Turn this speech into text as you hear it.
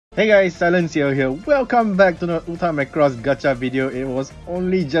Hey guys, SilentCiel here. Welcome back to the Macross gacha video. It was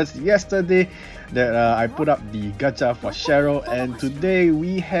only just yesterday that I put up the gacha for Cheryl, and today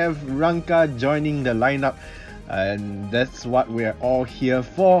we have Ranka joining the lineup, and that's what we're all here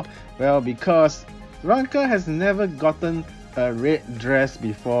for. Well, because Ranka has never gotten a red dress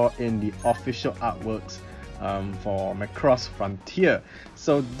before in the official artworks for Macross Frontier.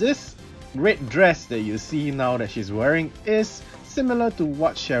 So this red dress that you see now that she's wearing is similar to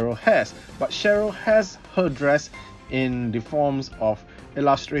what Cheryl has, but Cheryl has her dress in the forms of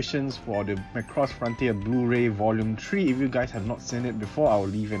illustrations for the Macross Frontier Blu-ray Volume 3. If you guys have not seen it before, I'll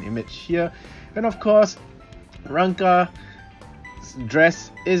leave an image here. And of course, Ranka's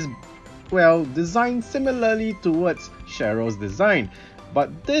dress is, well, designed similarly towards Cheryl's design.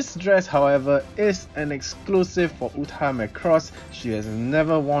 But this dress, however, is an exclusive for Macross. She has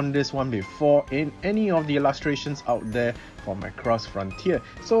never worn this one before in any of the illustrations out there for Macross Frontier.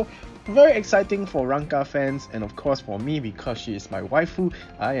 So very exciting for Ranka fans, and of course for me, because she is my waifu.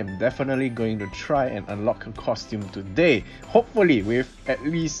 I am definitely going to try and unlock her costume today, hopefully with at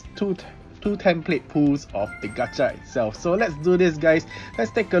least two template pulls of the gacha itself. So let's do this, guys.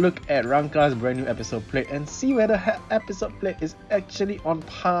 Let's take a look at Ranka's brand new episode plate and see whether her episode plate is actually on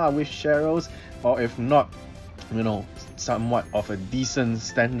par with Cheryl's, or if not, you know, somewhat of a decent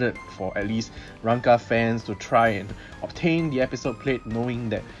standard for at least Ranka fans to try and obtain the episode plate, knowing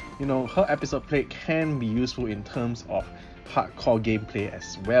that, you know, her episode plate can be useful in terms of hardcore gameplay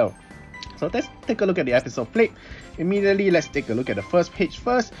as well. So let's take a look at the episode plate. Immediately, let's take a look at the first page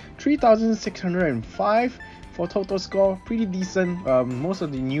first. 3,605 for total score, pretty decent. Most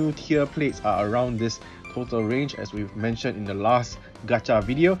of the new tier plates are around this total range, as we've mentioned in the last gacha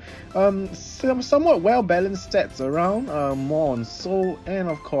video. Some somewhat well balanced stats around, more on soul and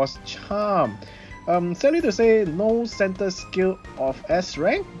of course charm. Sadly to say, no center skill of S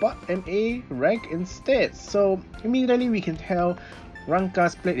rank, but an A rank instead. So immediately we can tell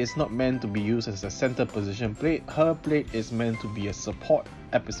Ranka's plate is not meant to be used as a center position plate. Her plate is meant to be a support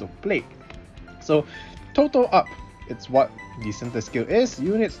episode plate. So total up, it's what the center skill is.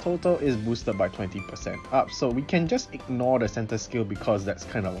 Units total is boosted by 20% up. So we can just ignore the center skill because that's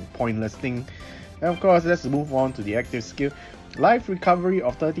kind of a pointless thing. And of course, let's move on to the active skill. Life recovery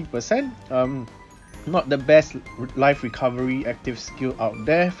of 30%. Not the best life recovery active skill out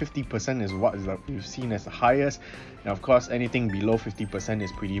there. 50% is what we've seen as the highest, and of course anything below 50%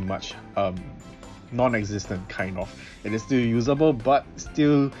 is pretty much non-existent kind of. It is still usable, but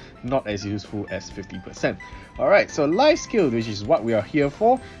still not as useful as 50%. Alright, so life skill, which is what we are here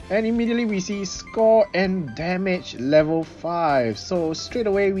for, and immediately we see score and damage level 5. So straight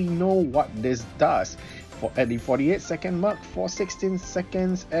away we know what this does. At the 48-second mark, for 16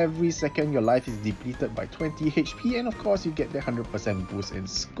 seconds, every second your life is depleted by 20 HP, and of course you get the 100% boost in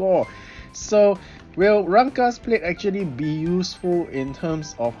score. So will Ranka's plate actually be useful in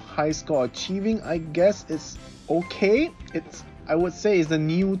terms of high score achieving? I guess it's okay. I would say it's the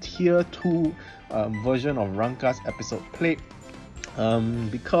new tier 2 version of Ranka's episode plate,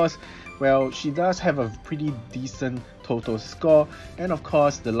 because, well, she does have a pretty decent total score, and of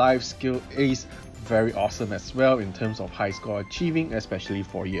course the life skill is very awesome as well in terms of high score achieving, especially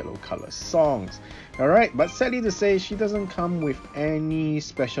for yellow color songs. Alright, but sadly to say, she doesn't come with any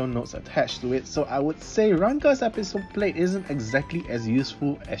special notes attached to it, so I would say Ranka's episode plate isn't exactly as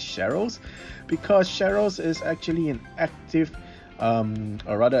useful as Cheryl's, because Cheryl's is actually an active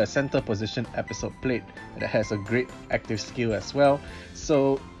or rather a center position episode plate that has a great active skill as well.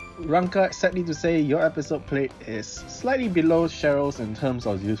 So Ranka, sadly to say, your episode plate is slightly below Cheryl's in terms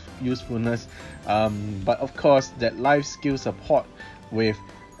of usefulness, but of course that life skill support with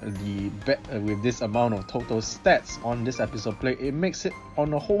this amount of total stats on this episode plate, it makes it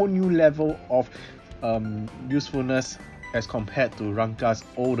on a whole new level of usefulness as compared to Ranka's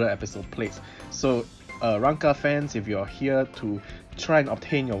older episode plates. So Ranka fans, if you're here to try and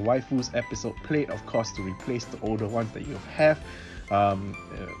obtain your waifu's episode plate, of course to replace the older ones that you have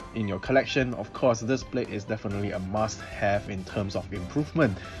in your collection, of course this plate is definitely a must-have in terms of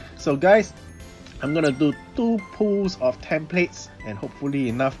improvement. So guys, I'm gonna do 2 pulls of templates, and hopefully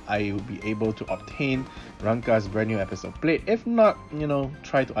enough I will be able to obtain Ranka's brand new episode plate. If not, you know,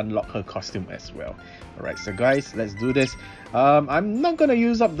 try to unlock her costume as well. Alright, so guys, let's do this. I'm not gonna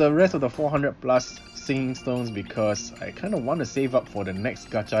use up the rest of the 400 plus singing stones because I kind of want to save up for the next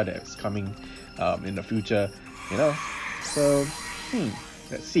gacha that's coming in the future, you know. So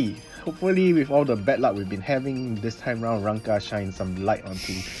let's see. Hopefully with all the bad luck we've been having this time around, Ranka shines some light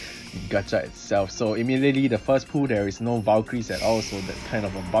onto the gacha itself. So immediately the first pull, there is no Valkyries at all, so that's kind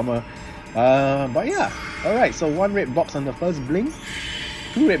of a bummer. But yeah, alright, so 1 red box on the first blink.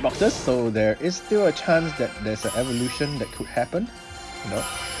 2 red boxes, so there is still a chance that there's an evolution that could happen, you know.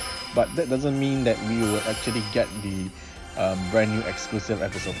 But that doesn't mean that we will actually get the brand new exclusive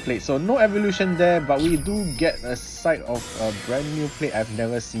episode plate. So no evolution there, but we do get a sight of a brand new plate I've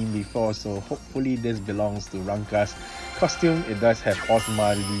never seen before. So hopefully this belongs to Ranka's costume. It does have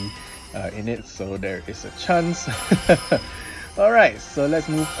Osmali in it, so there is a chance. Alright, so let's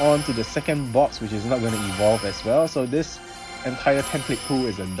move on to the second box, which is not going to evolve as well. So this entire template pool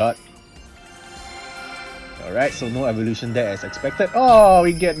is a dud. Alright, so no evolution there as expected. Oh,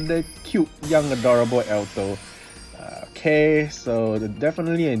 we get the cute, young, adorable Alto. Okay, so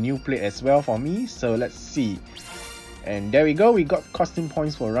definitely a new plate as well for me. So let's see. And there we go, we got costume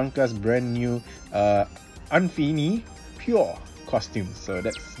points for Ranka's brand new Unfini Pure costume. So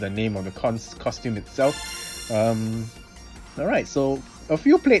that's the name of the costume itself. Alright, so a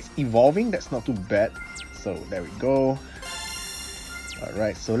few plates evolving, that's not too bad. So there we go.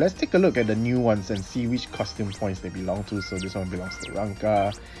 Alright, so let's take a look at the new ones and see which costume points they belong to. So this one belongs to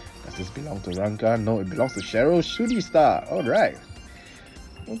Ranka. Does this belong to Ranka? No, it belongs to Cheryl Shooty Star. Alright.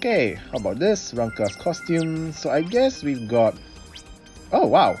 Okay, how about this? Ranka's costume. So I guess we've got... Oh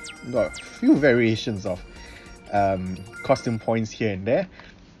wow, we've got a few variations of costume points here and there.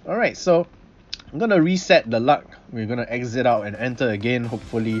 Alright, so I'm gonna reset the luck. We're gonna exit out and enter again.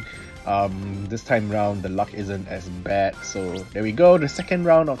 Hopefully this time round the luck isn't as bad. So there we go, the second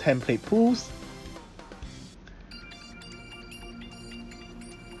round of template pools.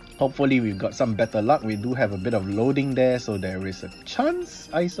 Hopefully we've got some better luck. We do have a bit of loading there, so there is a chance,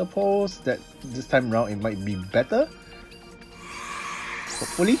 I suppose, that this time round it might be better.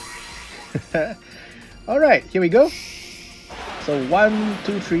 Hopefully. Alright, here we go. So 1,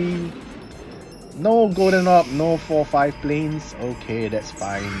 2, 3. No golden orb, no 4, 5 planes. Okay, that's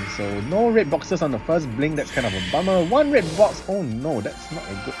fine. So no red boxes on the first blink, that's kind of a bummer. 1 red box, oh no, that's not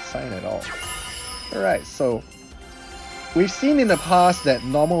a good sign at all. Alright, so we've seen in the past that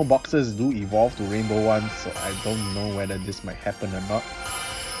normal boxes do evolve to rainbow ones, so I don't know whether this might happen or not.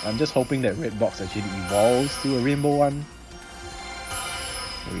 I'm just hoping that red box actually evolves to a rainbow one.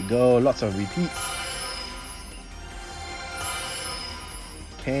 There we go, lots of repeats.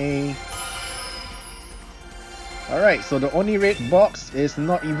 Okay. Alright, so the only red box is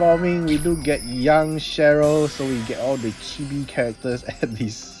not evolving. We do get young Cheryl, so we get all the chibi characters at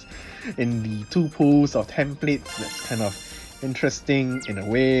these in the 2 pools of templates. That's kind of interesting in a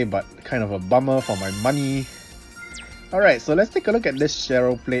way, but kind of a bummer for my money. Alright, so let's take a look at this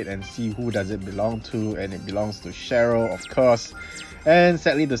Cheryl plate and see who does it belong to. And it belongs to Cheryl, of course. And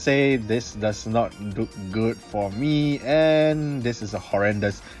sadly to say, this does not look good for me, and this is a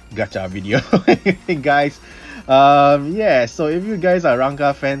horrendous gacha video. Hey guys, yeah, so if you guys are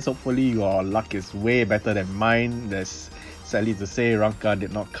Ranka fans, hopefully your luck is way better than mine. There's sadly to say, Ranka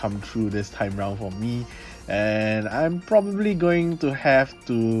did not come through this time round for me, and I'm probably going to have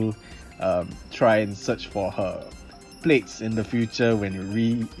to try and search for her plates in the future when the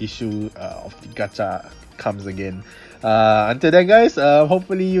reissue of the gacha comes again. Until then guys,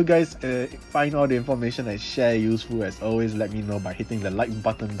 hopefully you guys find all the information I share useful. As always, let me know by hitting the like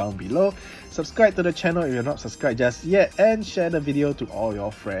button down below. Subscribe to the channel if you're not subscribed just yet, and share the video to all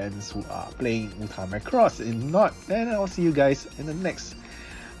your friends who are playing Macross. If not, then I'll see you guys in the next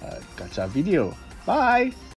gacha video. Bye!